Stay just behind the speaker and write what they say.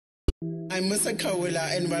I'm Musa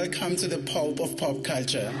Khawula and welcome to the Pope of Pop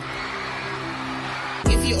Culture.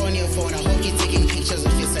 If you're on your phone, I hope you're taking pictures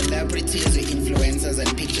of your celebrities, your influencers,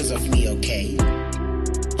 and pictures of me, okay?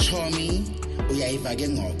 Chomi, uyayivage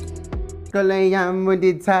ngoko.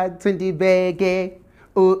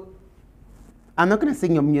 I'm not going to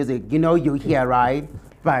sing your music. You know you're here, right?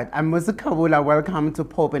 But I'm Musa Khawula. Welcome to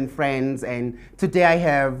Pope and Friends. And today I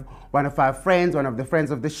have one of our friends, one of the friends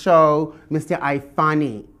of the show, Mr.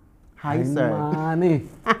 iFani. Hi, sir.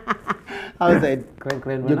 How's it?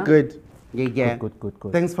 You're good? Yeah. Good.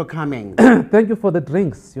 Thanks for coming. Thank you for the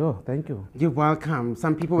drinks. Thank you. You're welcome.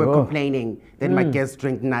 Some people were complaining that my guests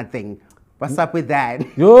drink nothing. What's up with that?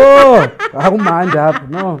 I don't mind that.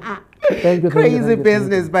 No. Thank you. Crazy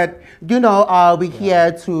business. But, you know, we're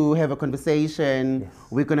here to have a conversation. Yes.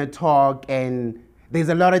 We're going to talk, and there's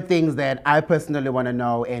a lot of things that I personally want to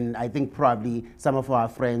know, and I think probably some of our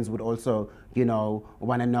friends would also, you know,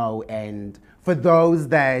 want to know. And for those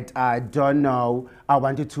that don't know, I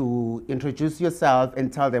want you to introduce yourself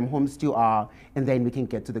and tell them whom you are, and then we can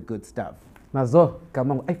get to the good stuff. Nazo,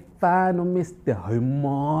 come on. I found Mr.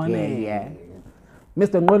 Harmony. Yeah.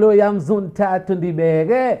 Mr. Ngolo yam zuntatu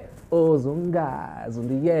ndibeke. Oh, zunga,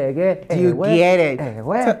 zundiyeke. Do you get it?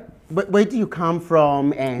 But where do you come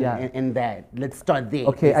from and that? Let's start there.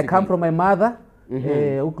 Okay, basically. I come from my mother,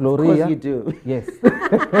 Gloria. Of course you do. Yes.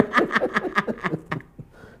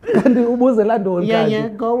 Yeah,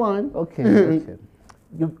 go on. Okay.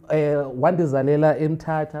 One dizalela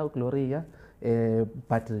emthatha uGloria,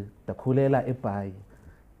 but dakhulela eBhayi,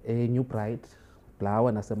 New Bright,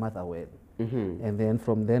 Blawa naseMotherwell. And then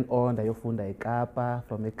from then on ndayofunda eKapa,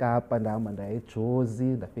 from eKapa ndahamba ndaya eJozi,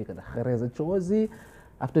 ndafika ndahereza eJozi.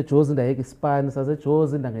 After Jozi ndayeka iSpan, sase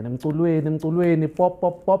Jozi ndangena emculweni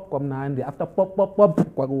pop kwamnandi. After pop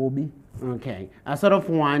kwakubi. Okay, I sort of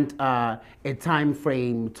want a time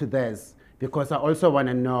frame to this, because I also want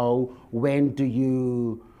to know, when do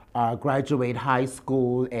you graduate high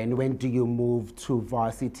school and when do you move to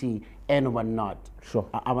varsity and whatnot? Sure.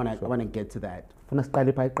 I want to get to that. Funa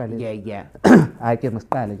siqale pha iqaleni. Yeah. Hayi ke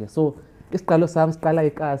masiqale ke. So isiqalo sami siqala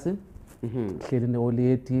eKasi. Hleli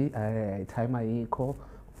neoleti, time ayikho.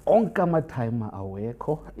 Onke ama-time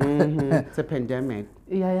awekho. It's a pandemic.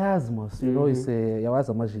 Iyayazi mos, you know, it's yawazi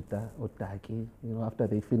amajita odaki, you know, after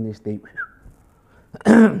they finish they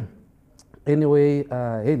anyway,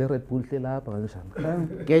 hey, le Red Bull lapha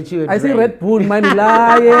kanjani? Get you a I drink. see Red Bull man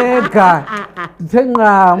la yeka.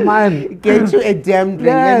 Thenga man. Get you a damn drink.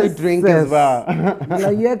 Let me drink as well. La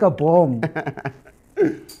yeka bomb.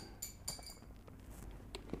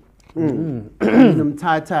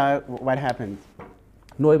 Mtata, what happened?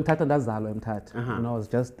 No, emthatha ndazalwa emthatha. Uh-huh. I was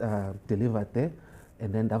just delivered there,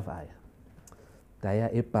 and then ndavaya.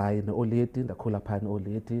 Ndaya eBhayi neoleti, ndakhula phaa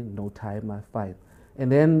neoleti, no time, fine.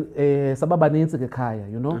 And then sababaninzi ke khaya,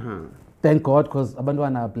 you know. Thank God, because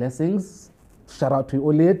abantwana are blessings. Shout out to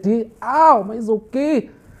oleti. Ow, it's okay.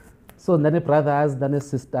 So then brothers, then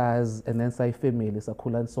sisters, and then say family,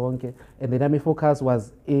 sakhula sonke. And then my focus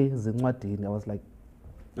was ezincwadini. I was like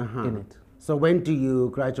in it. So when do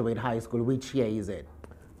you graduate high school? Which year is it?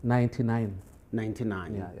 99.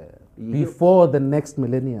 99. Yeah. Before the next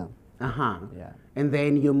millennium. Yeah. And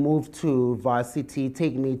then you moved to varsity.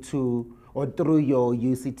 Take me to or through your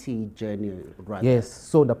UCT journey, right? Yes.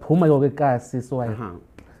 So the Puma Yogekasi, so I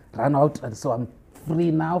ran out, and so I'm free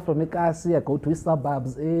now from Ekasi. I go to the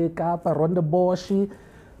suburbs, Kapa, Rondeboshi.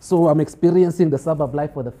 So I'm experiencing the suburb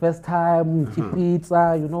life for the first time.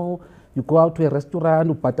 Pizza, you know. You go out to a restaurant,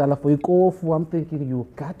 upatala for ikofu. I'm thinking, you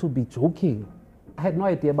got to be joking. I had no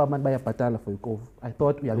idea about man buy a patala for ikofu. I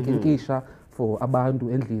thought we are kinkisha for abandu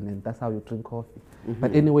endlini, and that's how you drink coffee.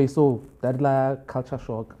 But anyway, so that culture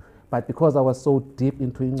shock. But because I was so deep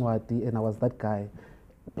into Inwadi and I was that guy,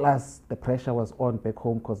 plus the pressure was on back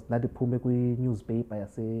home, because Nadipume newspaper, I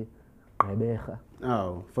say,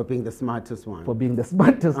 oh, for being the smartest one. For being the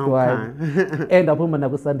smartest one. And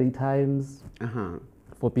Apuma Sunday Times.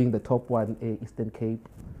 For being the top one, Eastern Cape.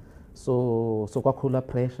 So kwakula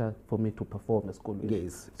pressure for me to perform at school.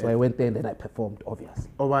 Yes. So I went there and then I performed, obviously.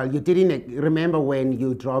 Oh, well, you didn't remember when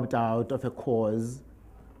you dropped out of a course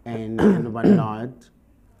and whatnot.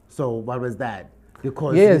 So what was that?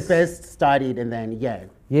 Because you first studied and then,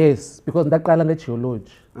 Yes, because ndaqala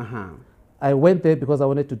geology. I went there because I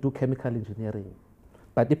wanted to do chemical engineering.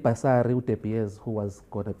 But the Pasari UTPS, who was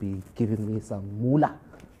going to be giving me some moolah,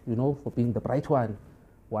 you know, for being the bright one.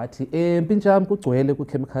 Wathi mpinjam kugcwele ku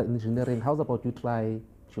chemical engineering, how's about you try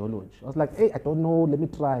geology? I was like, hey, I don't know, let me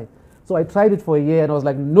try. So I tried it for a year and I was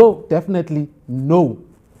like, no, definitely no.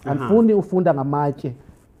 Andifuni ufunda ngamatye.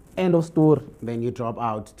 End of story. Then you drop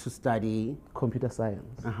out to study. Computer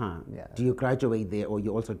science. Yeah. Do you graduate there or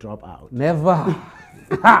you also drop out? Never.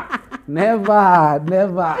 Never.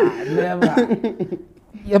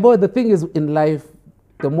 Yeah, but the thing is, in life,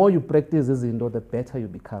 the more you practice this, the better you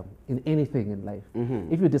become in anything in life.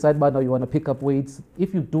 If you decide by now you want to pick up weights,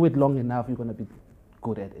 if you do it long enough, you're going to be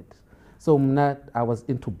good at it. So I was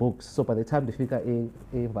into books. So by the time they figure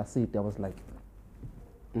a varsity, I was like,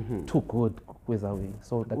 too good with our way.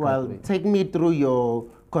 So take me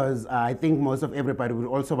through because I think most of everybody would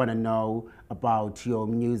also want to know about your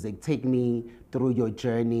music. Take me through your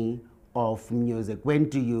journey of music. When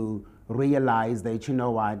do you realize that, you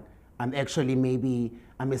know what, I'm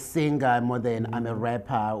a singer more than I'm a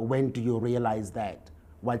rapper? When do you realize that?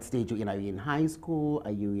 What stage are you in? Are you in high school?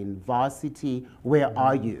 Are you in varsity? Where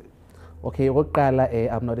are you? Okay,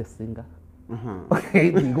 I'm not a singer.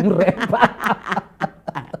 Okay, I'm a rapper.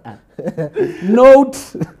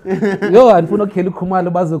 Note. Yo, andifuna ukhela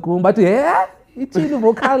ukhumalo bazokuma bathi ithini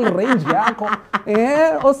vocal range yakho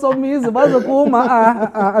osomizi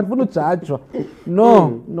bazokuma andifuna ujajwa.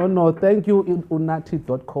 No, thank you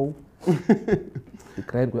unati.co.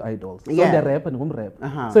 Grand idols. So the rapper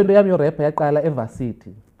ngumrapper. So into yami yo rapper yaqala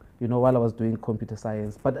evarsity, while I was doing computer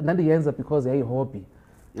science, but ndandiyenza because yayi hobby.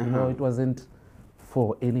 It wasn't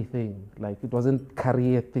for anything, like it wasn't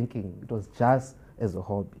career thinking, it was just as a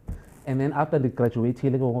hobby. And then after the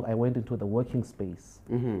graduating, I went into the working space.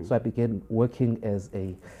 So I began working as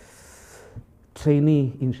a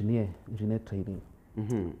trainee engineer training.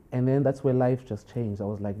 And then that's where life just changed. I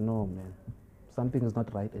was like, no, man, something is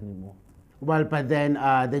not right anymore. Well, but then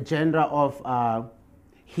the genre of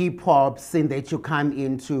hip hop scene that you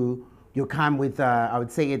come with, I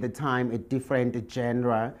would say at the time, a different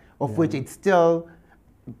genre, of which it's still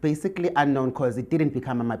basically unknown because it didn't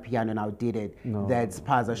become a piano now, did it? No. That's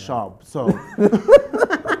Spaza Shop. So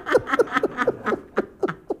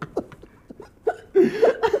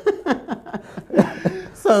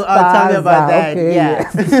tell me about that. Okay,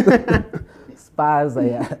 yeah. Spaza,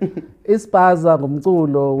 yeah. Ispaza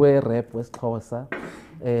ngumculo we-rap wesiXhosa.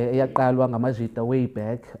 Eyaqalwa ngamajita way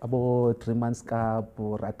back, abo Dreamanskap,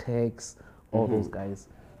 Ratex, all those guys.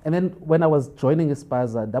 And then when I was joining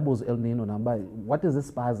Ispaza, that was El Nino number. What is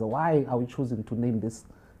Ispaza? Why are we choosing to name this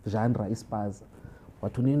genre Ispaza?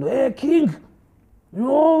 Watunino, hey King,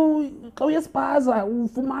 xa uyespaza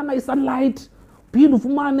ufumana i-sunlight, uphinde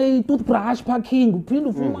ufumane i-toothbrush pha King, uphinde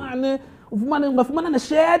ungafumana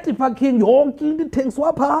nesheti pha King, yonke into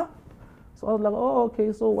ithengiswa pha. So I was like, oh,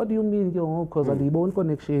 okay, so what do you mean? Because I did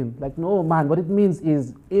connection. Like, no, man, what it means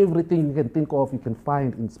is everything you can think of, you can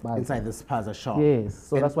find in Spaza. Inside the Spaza shop. Yes,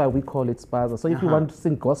 so that's why we call it Spaza. So if you want to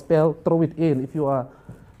sing gospel, throw it in. If you are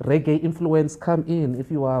reggae influence, come in. If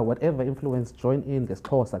you are whatever influence, join in. There's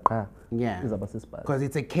Xhosa. Yeah. Because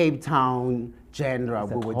it's a Cape Town genre,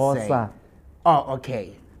 we would Xhosa. say. Oh,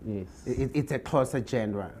 okay. Yes. It's a Xhosa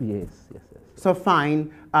genre. Yes. So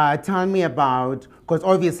fine, tell me about, because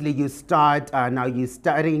obviously you start, now you're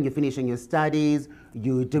studying, you're finishing your studies,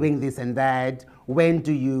 you're doing this and that. When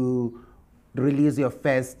do you release your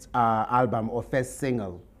first album or first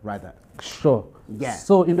single, rather? Sure. Yeah.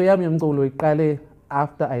 So into yami yomculo iqale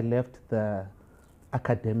after I left the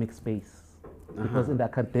academic space. Because in the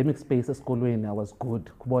academic space esikolweni I was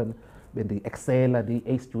good. When the exceller, the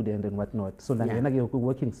A student and whatnot. So ndangena ke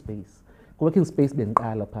working space. Working space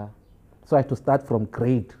bengiqala pha. So I had to start from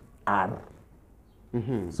grade R.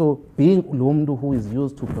 So being Lumdu who is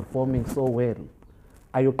used to performing so well,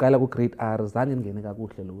 ayoqala ku grade R zange ngene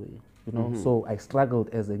kakuhle lo way. So I struggled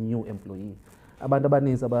as a new employee. Abantu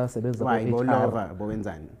abaninzi abasebenza ku HR.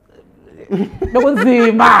 Bowenzani?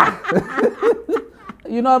 Bekunzima.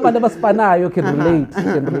 Abantu abasipanayo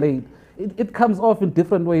can relate. It comes off in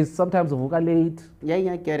different ways. Sometimes uvuka late.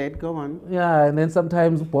 Yeah, I get it. Go on. Yeah, and then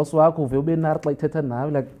sometimes boss wakho uve ube nar like thetha nawe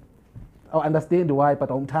like I understand why, but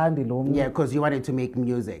awumthandi lo. Yeah, because you wanted to make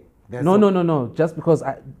music. No. Just because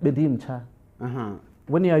bendimtsha.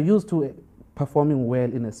 When you are used to performing well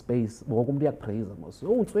in a space,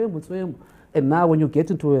 and now when you get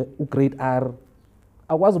into a grade R,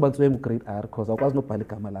 I was about to grade R because I was not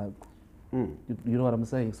palikamalag. You know what I'm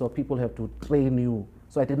saying? So people have to train you.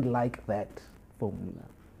 So I didn't like that for me.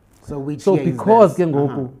 So which so year because is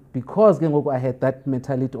this? Because I had that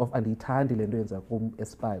mentality of andithandi le nto yenza kum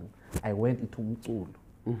espan, I went into umculo.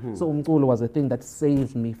 So umculo was a thing that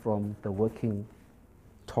saved me from the working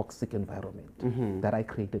toxic environment that I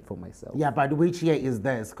created for myself. Yeah, but which year is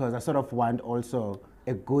this? Because I sort of want also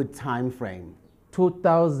a good time frame.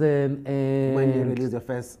 2000 and when you released your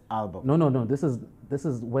first album. No. This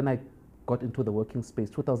is when I got into the working space.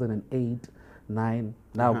 2008. 9.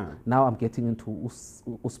 Now I'm getting into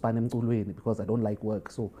uSpan emculweni because I don't like work.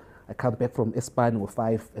 So I come back from Espan with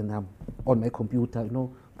 5 and I'm on my computer,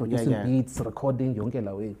 producing beats, recording, yonke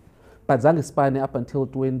la way. But zange Spane up until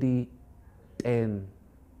 2011.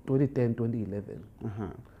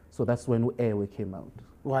 So that's when Ewe came out.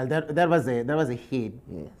 Well, that was a hit.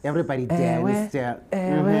 Yes. Everybody danced. Yeah.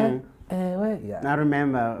 I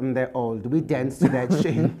remember, I'm that old. We danced to that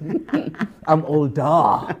shit. I'm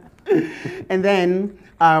older. And then,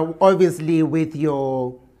 obviously, with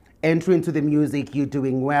your entry into the music, you're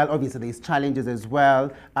doing well. Obviously, there's challenges as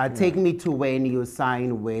well. Take me to when you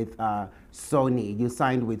signed with Sony. You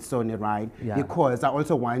signed with Sony, right? Yeah. Because I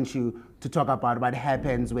also want you to talk about what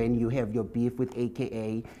happens when you have your beef with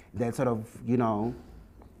AKA, that sort of,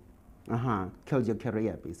 killed your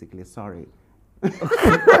career, basically. Sorry.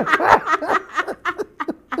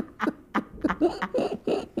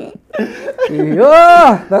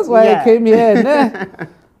 Yeah, that's why I came here. Né?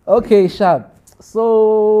 Okay, sharp.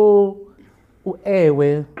 So,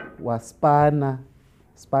 Ewe was spana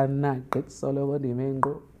grit solo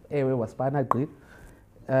Ewe was spana grit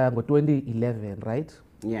 2011, right?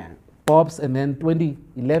 Yeah. Pops, and then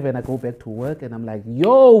 2011 I go back to work and I'm like,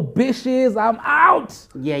 yo, bitches, I'm out.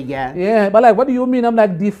 Yeah. But like, what do you mean? I'm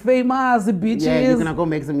like, the famous bitches. Yeah, you're gonna go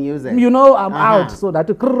make some music. I'm out. So that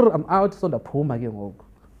I'm out. So the Puma again,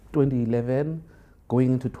 2011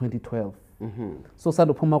 going into 2012. So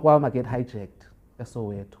Sando Puma I get hijacked. That's so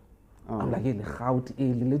weird. I'm like, it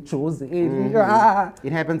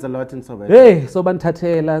happens a lot in Soweto. Hey, so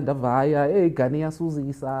bantatela, ndavaya, hey, Gania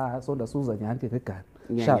Suzisa, so da Suza Nyanke Vegan.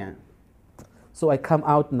 Yeah. So I come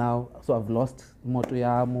out now, so I've lost moto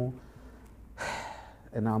yamu.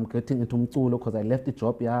 And now I'm getting into Mtulo because I left the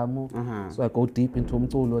job yamu. So I go deep into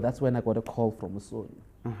Mtulo. That's when I got a call from Sony.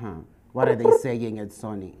 What are they saying at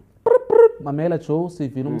Sony? Mamela Joe, so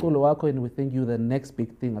if you know Mtulo wako and we think you're the next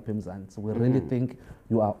big thing up in Mzansi. We really think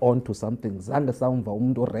you are on to something. Zanga soundva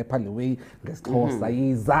umdo rapper lewe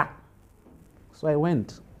ngesixhosa. So I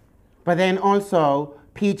went. But then also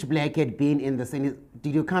Peach Black had been in the scene.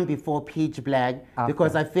 Did you come before Peach Black? After.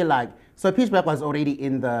 Because I feel like Peach Black was already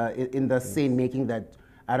in the scene making that.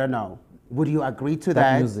 I don't know. Would you agree to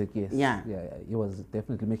that? Music, yes. Yeah. He was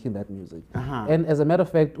definitely making that music. And as a matter of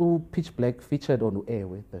fact, Peach Black featured on Air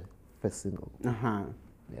with the first single.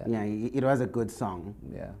 Yeah, it was a good song.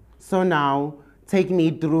 Yeah. So now, take me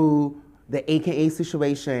through the AKA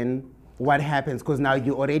situation. What happens? Because now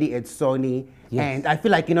you're already at Sony, and I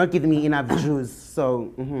feel like you're not giving me enough juice.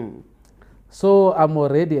 So. So I'm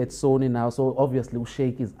already at Sony now. So obviously,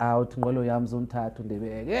 Ushake is out. Ngolo yam zonthathu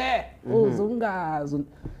ndebeke. Uzungazi.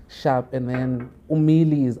 Sharp, and then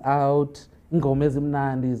Umili is out. Ingoma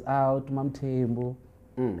Ezimnandi is out. Mamthembu.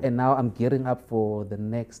 And now I'm gearing up for the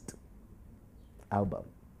next album.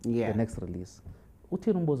 Yeah. The next release.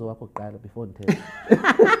 Uthini umbuzo wakho kuqala before ndithethe?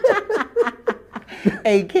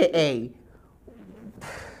 AKA.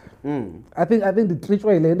 I think the treat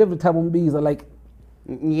way and every time umbiza are like.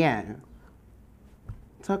 Yeah.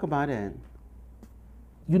 Talk about it.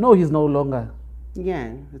 You know he's no longer.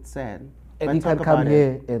 Yeah, it's sad. And but he can come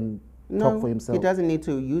here and talk for himself. He doesn't need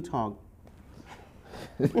to. You talk.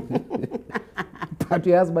 But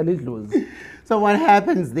he has my little. So what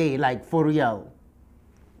happens there, like for real?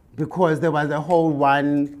 Because there was a whole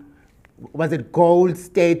one, was it gold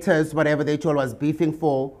status, whatever they told was beefing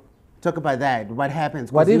for? Talk about that. What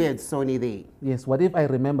happens? Because you had Sony there. Yes, what if I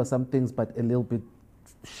remember some things but a little bit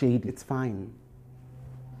shady? It's fine.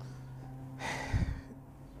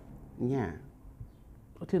 Yeah.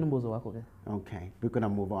 Okay, we're going to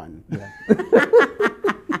move on. Yeah.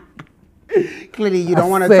 Clearly, you don't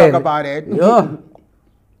want to talk about it. Yeah.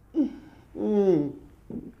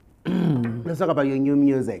 Let's talk about your new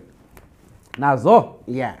music. Nazo?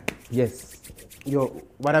 Yeah. Yes.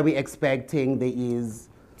 What are we expecting? There is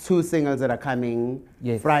 2 singles that are coming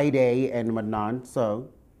Friday and whatnot. So,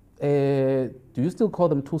 do you still call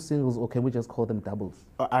them 2 singles or can we just call them doubles?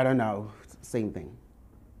 I don't know. Same thing.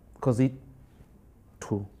 Because it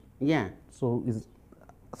 2. Yeah. So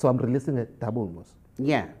I'm releasing a double almost.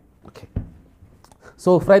 Yeah. Okay.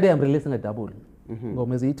 So Friday I'm releasing a double.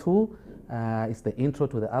 Ngomezi 2 is the intro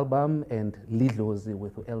to the album, and Lidlozi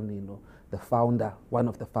with El Nino, the founder, one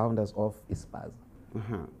of the founders of Ispaza.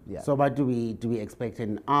 Yeah. So what do we expect,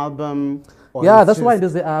 an album? Or that's why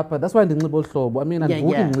there's the app. That's why the hlobo. I mean, I'm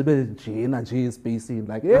working nje spacing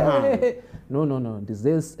like no. This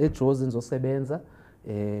is a chosen zosebenza.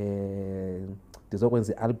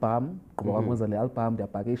 Ndizokwenza i-album, ngoba kwakwenza le album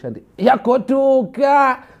ndiyapakisha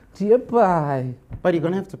yagoduka ndiye bye. But you're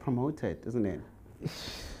going to have to promote it, isn't it?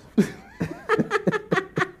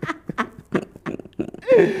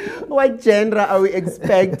 What genre are we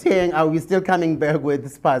expecting? Are we still coming back with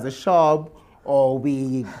Spaza Shop? Or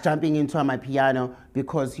we jumping into Amapiano?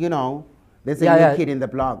 Because, you know, there's a new kid in the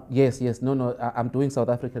block. Yes, no, I'm doing South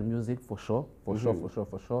African music for sure, for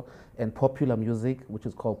sure. And popular music, which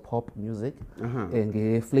is called pop music.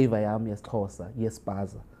 And flavor yam, yes, Xhosa, yes,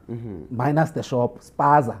 Spaza. Minus the shop,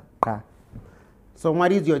 Spaza. So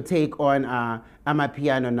what is your take on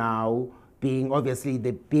Amapiano now, being obviously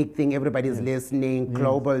the big thing, everybody's listening,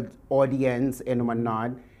 global audience and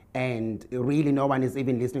whatnot, and really no one is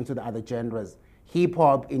even listening to the other genres.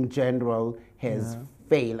 Hip-hop in general has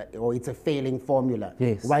failed, or it's a failing formula.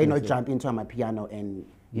 Why not jump into Amapiano and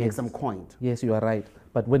make some coin? Yes, you are right.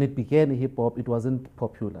 But when it began hip-hop, it wasn't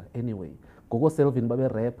popular anyway. Gogo Selvin,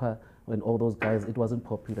 Babe Rapper, and all those guys, it wasn't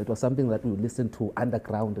popular. It was something that we would listen to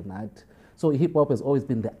underground and that. So hip-hop has always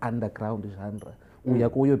been the underground genre. We are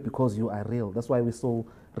going because you are real. That's why we so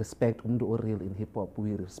respect umuntu real in hip-hop.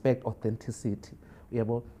 We respect authenticity.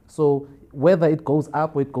 So whether it goes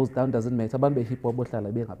up or it goes down doesn't matter.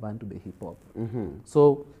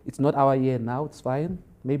 So it's not our year now, it's fine.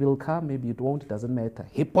 Maybe it'll come, maybe it won't, it doesn't matter.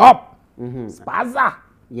 Hip-hop! Spaza!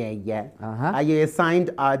 Yeah. Are you a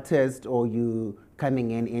signed artist or you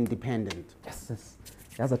coming in independent? Yes.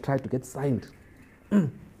 As I tried to get signed.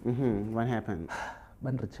 What happened?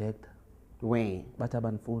 Ban reject. Way.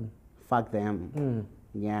 Bataban phone. Fuck them.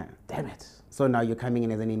 Yeah. Damn it. So now you're coming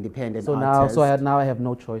in as an independent artist. Now I have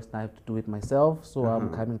no choice. Now I have to do it myself. So I'm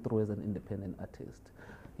coming through as an independent artist.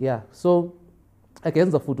 Yeah. So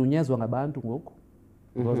against the futunyezwa ngabantu ngoku.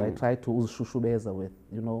 Because I try to uzishushubeza with,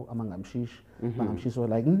 you know, amangamshish. Amangamshish were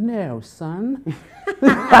like, no, son.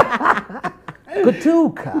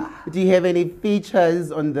 Kutuka. Do you have any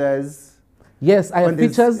features on this? Yes, I have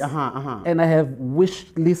features, and I have wish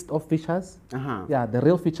list of features. Yeah, the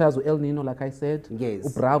real features with El Nino, like I said.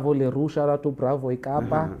 Yes. Bravo Leru, shout out to Bravo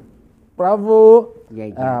Ikapa. Bravo.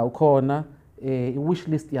 Ukona. Wish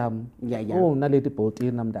list yam. Oh, naleti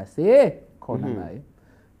bolti namdase. Kona nae.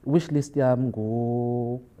 Wish list yam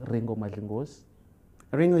go Ringo Madlingos.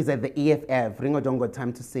 Ringo is at the EFF. Ringo don't got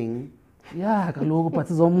time to sing. Yeah, kalogo but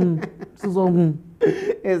sizom.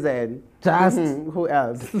 Is it? Just who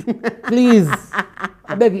else? Please.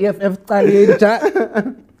 I beg EFF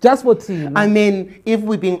just for team. I mean, if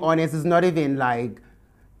we're being honest, it's not even like,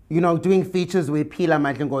 you know, doing features with Pila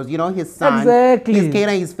Madlingos. You know, his son. Exactly. His career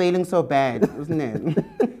is failing so bad, isn't it?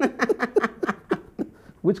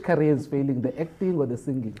 Which career is failing, the acting or the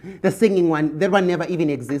singing? The singing one, that one never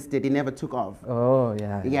even existed. It never took off. Oh,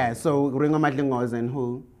 yeah. Yeah, so Ringo Madlingos and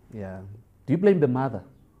who? Yeah. Do you blame the mother?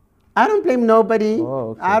 I don't blame nobody.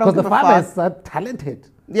 Oh, okay. I don't. Because the father is so talented.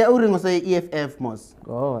 Yeah, Ringo say EFF most.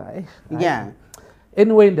 Oh, yeah.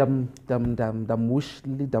 Anyway, them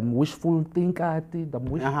wishful thinker,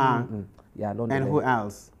 yeah. And who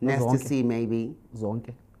else? Nasty C maybe.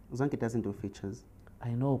 Zonke. Zonke doesn't do features.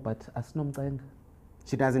 I know, but Asnomtang.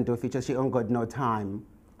 She doesn't do features. She only got no time.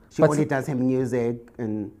 She only does her music,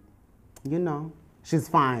 and you know, she's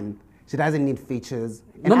fine. She doesn't need features.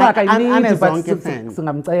 And I'm a Zonke fan.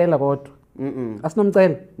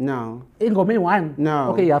 No. Ingome one. No.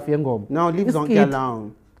 Okay, you have ingome. No, leave Zonke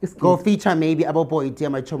alone. Go feature maybe about boy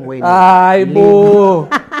my chomwe.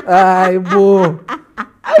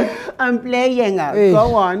 I'm playing.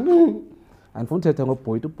 Go on. And phone chat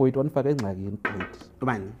boy to boy one fake ngaki in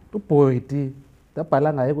to boy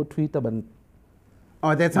dabhala ngaye ku Twitter ban.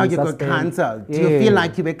 Oh, that's how you got cancelled. Do you feel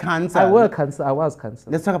like you were cancelled? I was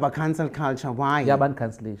cancelled. Let's talk about cancel culture. Why? Yeah, ban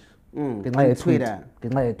cancellation. On Twitter.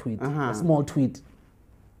 A small tweet.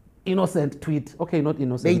 Innocent tweet. Okay, not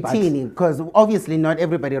innocent. Beitini, because obviously not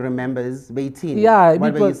everybody remembers Beitini. Yeah,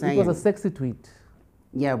 what were you saying? It was a sexy tweet.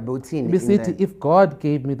 Yeah, Beitini. If God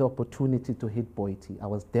gave me the opportunity to hit Boiti, I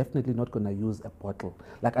was definitely not going to use a bottle.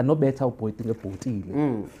 Like, I know better Boiti a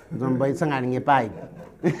Boiti. Zombetanga pipe.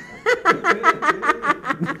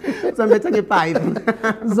 Zombetanga pipe.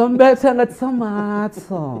 Zombetanga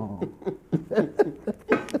tomato.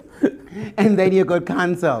 And then you got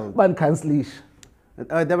cancelled. Ban cancellation.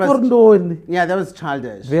 That was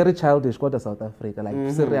childish. Very childish. Go to South Africa.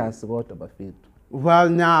 Like, serious. Go to Bafit. Well,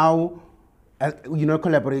 now, you're not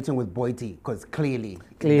collaborating with Boiti because clearly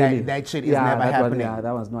that shit is never happening.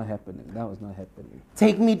 That was not happening.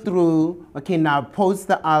 Take me through, okay, now post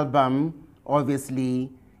the album,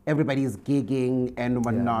 obviously, everybody's gigging and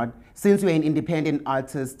whatnot. Yeah. Since you're an independent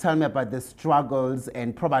artist, tell me about the struggles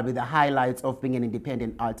and probably the highlights of being an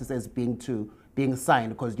independent artist as being signed,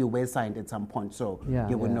 because you were signed at some point, so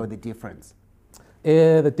you would know the difference.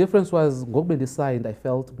 The difference was, when I signed, I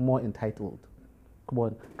felt more entitled. Come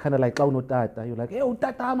on, kind of like, you're like, hey, when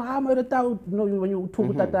you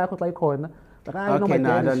talk tata, like, Like, you know Okay, my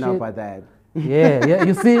no, I dad don't is know shit. about that. Yeah.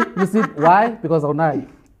 You see why? Because of night.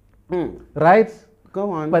 Right?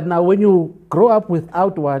 Go on. But now when you grow up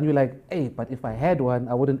without one, you're like, hey, but if I had one,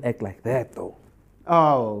 I wouldn't act like that though.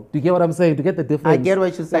 Oh. Do you get what I'm saying? Do you get the difference? I get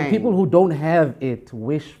what you're saying. Like people who don't have it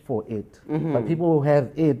wish for it. But people who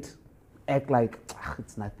have it act like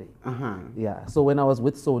it's nothing. Yeah. So when I was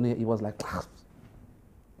with Sony, it was like,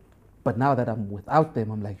 but now that I'm without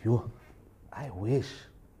them, I'm like, yo, I wish.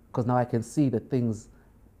 Because now I can see the things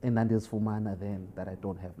in Nandi's Fumana then that I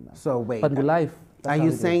don't have now. So wait. But in life. Are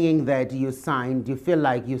you saying that you feel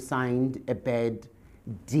like you signed a bad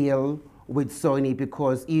deal with Sony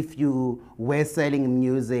because if you were selling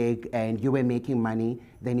music and you were making money,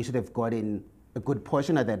 then you should have gotten a good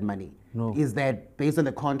portion of that money? No. Is that based on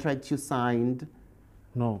the contract you signed?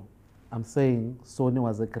 No. I'm saying Sony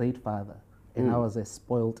was a great father and I was a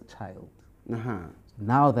spoiled child.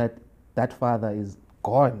 Now that that father is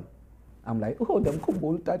gone, I'm like, oh,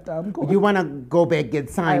 you want to go back, get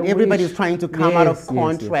signed. Everybody's trying to come out of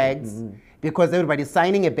contracts because everybody's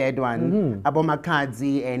signing a bad one,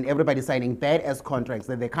 Abomakadzi, and everybody's signing bad ass contracts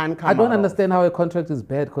that they can't come out. I don't understand how a contract is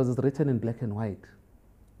bad because it's written in black and white.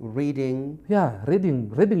 Reading. Yeah,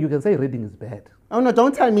 reading. You can say reading is bad. Oh no,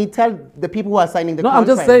 don't tell me. Tell the people who are signing the contract.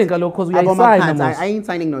 No, I'm just saying, because we ain't signing. I ain't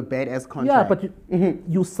signing no bad ass contract. Yeah, but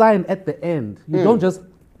you sign at the end. You don't just,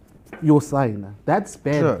 you sign. That's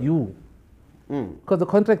bad, Sure. you. Because the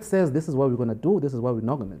contract says this is what we're going to do, this is what we're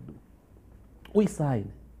not going to do. We sign.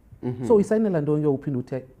 So we sign and don't open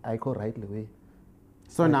to I go right away.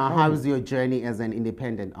 So now, how's your journey as an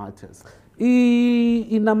independent artist?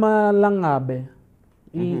 Inama langabe,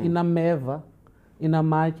 inameva,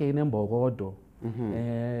 inamache, inembogodo,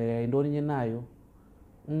 indoni nyenayo,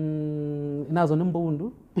 inazo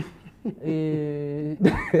nimbundu,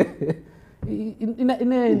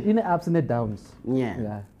 in ups and downs.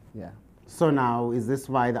 Yeah. So now, is this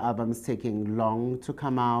why the album is taking long to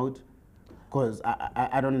come out? Because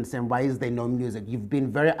I don't understand, why is there no music? You've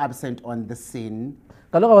been very absent on the scene.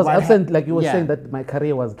 I was absent, like you were saying that my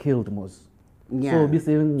career was killed, Mos. So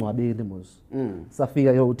bisewing ngcwabeni Mos.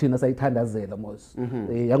 Safika yothina sayithandazela Mos.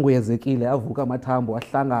 Yangu yezekile avuka amathambo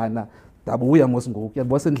ahlangana. Dabuya Mos ngoku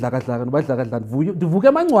yabo sendlakadlaka nobadlakadlaka ndivuke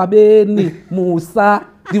emangcwabeni Musa.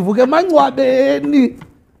 Ndivuke emangcwabeni.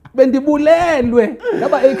 Bendibulelwe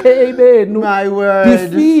laba aka benu. My word.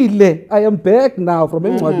 Difile. I am back now from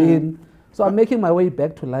emngcwabeni. So I'm making my way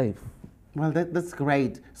back to life. Well, that's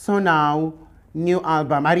great. So now, new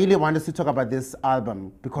album. I really want us to talk about this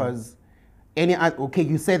album because okay,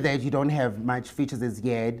 you said that you don't have much features as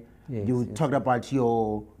yet. You talked about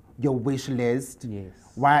your wish list. Yes.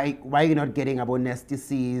 Why are you not getting about Nasty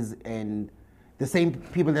C's and the same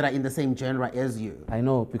people that are in the same genre as you? I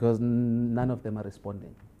know, because none of them are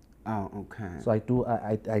responding. Oh, okay. So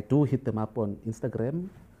I do hit them up on Instagram.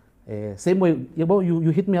 Same way,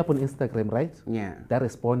 you hit me up on Instagram, right? Yeah. That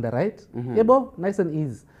responder, right? Yebo, nice and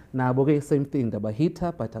easy. Now, same thing. Daba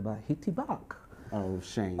hitter, but daba hitty back. Oh,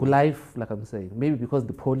 shame. Good life, like I'm saying. Maybe because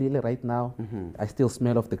the poly right now, I still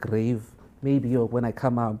smell of the grave. Maybe when I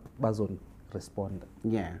come out, Bazon respond.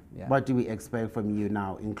 Yeah. What do we expect from you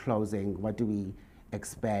now in closing? What do we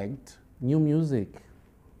expect? New music,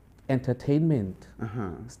 entertainment,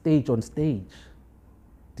 stage on stage.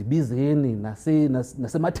 Dibizeni,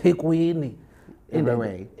 nasemathekwini.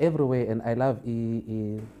 Everywhere. And I love,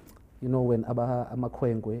 you know, when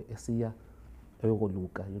amakhwenkwe esiya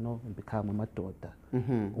eyokoluka, you know, and become amadoda,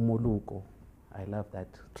 umoluko. I love that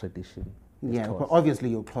tradition. Yeah, but obviously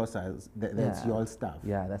you're closer. That's your stuff.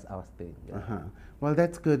 Yeah, that's our thing. Yeah. Well,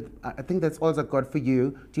 that's good. I think that's all I got for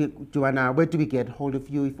you. Where do we get hold of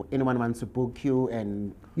you if anyone wants to book you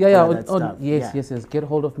and yes. Get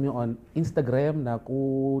hold of me on Instagram,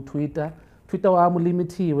 naku Twitter. Twitter I'm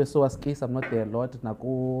limited, so as case I'm not there a lot.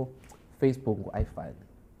 Naku Facebook, iFani.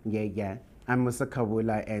 Yeah. I'm Musa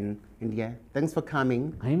Khawula and yeah, thanks for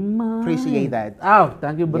coming. I'm appreciate that. Oh,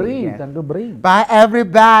 thank you, Bree. Thank you, Bree. Bye,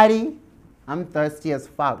 everybody. I'm thirsty as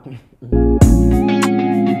fuck.